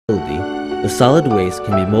the solid waste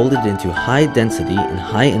can be molded into high density and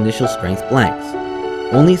high initial strength blanks.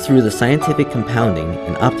 Only through the scientific compounding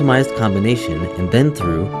and optimized combination, and then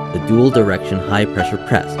through the dual direction high pressure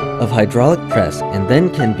press of hydraulic press, and then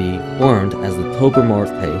can be formed as the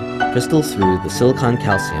Tobermorte crystal through the silicon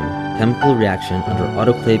calcium chemical reaction under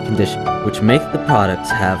autoclave conditions, which make the products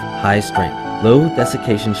have high strength, low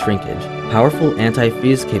desiccation shrinkage, powerful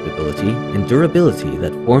anti-freeze capability, and durability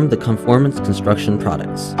that form the conformance construction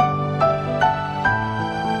products.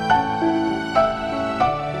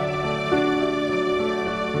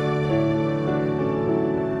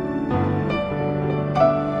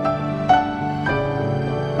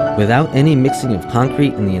 Without any mixing of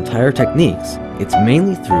concrete in the entire techniques, it's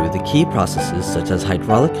mainly through the key processes such as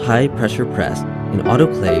hydraulic high-pressure press and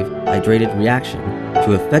autoclave hydrated reaction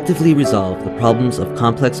to effectively resolve the problems of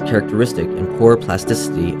complex characteristic and poor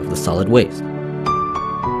plasticity of the solid waste.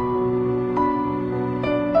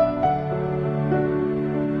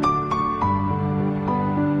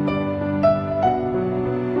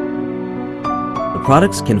 The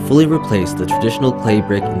products can fully replace the traditional clay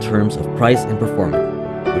brick in terms of price and performance,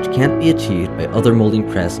 which can't be achieved by other molding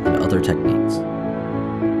press and other techniques.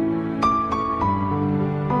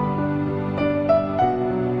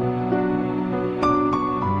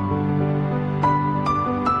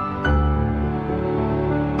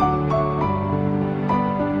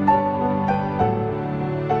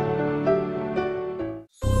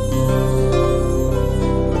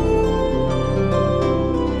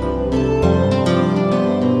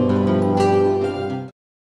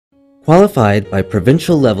 Qualified by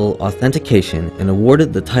provincial level authentication and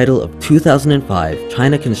awarded the title of 2005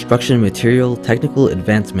 China Construction Material Technical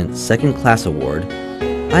Advancement Second Class Award,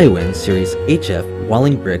 Haiwen Series HF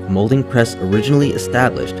Walling Brick Molding Press originally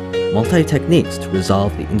established multi-techniques to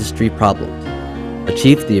resolve the industry problems,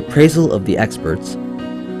 achieved the appraisal of the experts,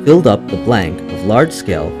 filled up the blank of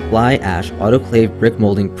large-scale fly ash autoclave brick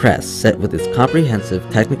molding press set with its comprehensive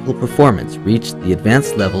technical performance reached the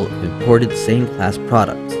advanced level of imported same-class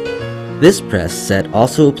products. This press set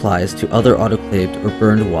also applies to other autoclaved or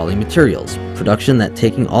burned walling materials, production that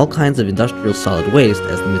taking all kinds of industrial solid waste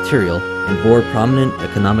as the material and bore prominent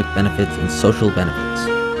economic benefits and social benefits.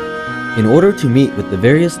 In order to meet with the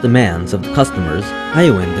various demands of the customers,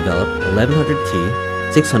 Haiwen developed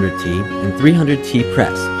 1100T, 600T, and 300T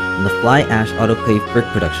press in the fly ash autoclave brick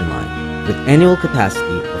production line, with annual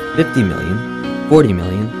capacity of 50 million, 40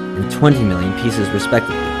 million, and 20 million pieces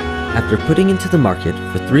respectively. After putting into the market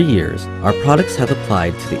for 3 years, our products have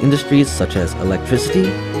applied to the industries such as electricity,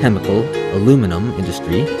 chemical, aluminum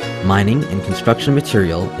industry, mining, and construction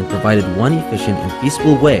material, and provided one efficient and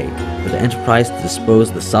feasible way for the enterprise to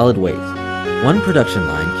dispose the solid waste. One production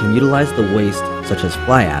line can utilize the waste such as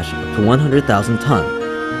fly ash up to 100,000 tons,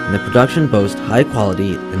 and the production boasts high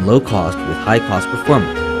quality and low cost with high cost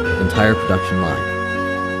performance of the entire production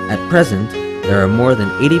line. At present, there are more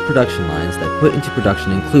than 80 production lines that put into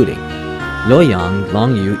production, including Luoyang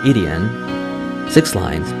Longyu Idian, 6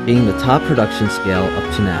 lines being the top production scale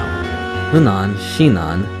up to now, Henan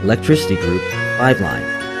Xinan Electricity Group 5 line,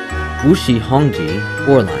 Wuxi Hongji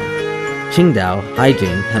 4 line, Qingdao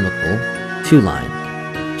Haijing Chemical 2 line,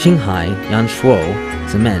 Qinghai Yanshuo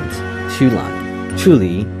Cement 2 line,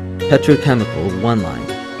 Chuli Petrochemical 1 line,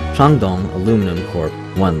 Shandong Aluminum Corp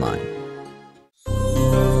 1 line.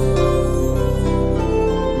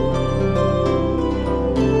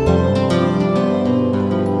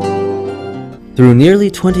 Through nearly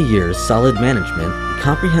 20 years solid management, the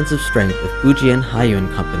comprehensive strength of Fujian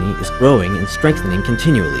Haiyuan Company is growing and strengthening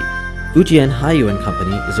continually. Fujian Haiyuan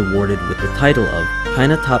Company is awarded with the title of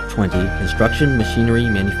China Top 20 Construction Machinery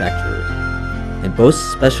Manufacturers, and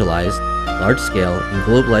boasts specialized, large-scale, and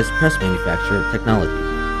globalized press manufacture technology.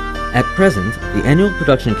 At present, the annual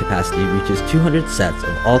production capacity reaches 200 sets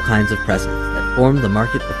of all kinds of presses that form the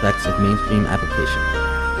market effects of mainstream application.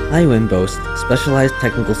 Haiwen boasts specialized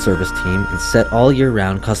technical service team and set all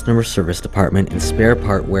year-round customer service department and spare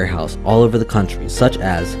part warehouse all over the country, such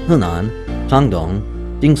as Henan, Shandong,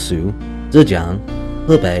 Jiangsu, Zhejiang,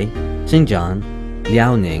 Hebei, Xinjiang,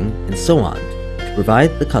 Liaoning, and so on, to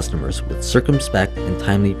provide the customers with circumspect and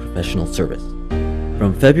timely professional service.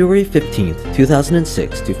 From February 15,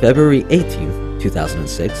 2006 to February 18,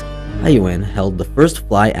 2006, Haiwen held the first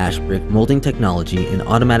fly ash brick molding technology and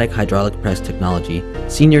automatic hydraulic press technology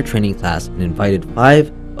senior training class and invited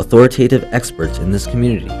 5 authoritative experts in this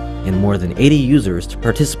community and more than 80 users to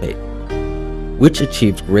participate, which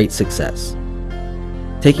achieved great success.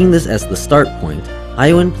 Taking this as the start point,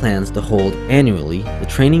 Haiwen plans to hold annually the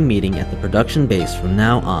training meeting at the production base from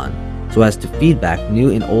now on, so as to feed back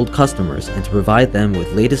new and old customers and to provide them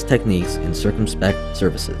with latest techniques and circumspect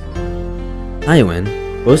services. Iowin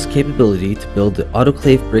boasts capability to build the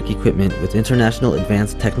autoclave brick equipment with international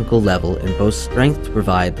advanced technical level and boasts strength to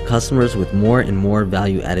provide the customers with more and more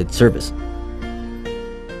value-added service.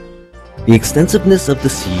 The extensiveness of the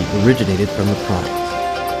sea originated from the primes.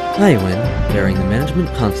 Iowin, bearing the management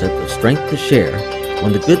concept of strength to share,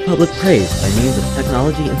 won the good public praise by means of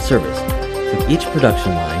technology and service, took each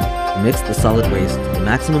production line, and mixed the solid waste to the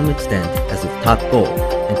maximum extent as its top goal,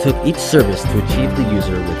 and took each service to achieve the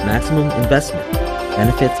user with maximum investment,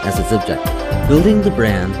 benefits as its objective. Building the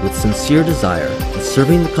brand with sincere desire and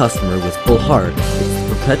serving the customer with full heart is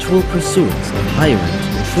the perpetual pursuance of Iowin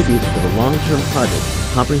to contribute to the long-term project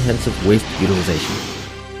of comprehensive waste utilization.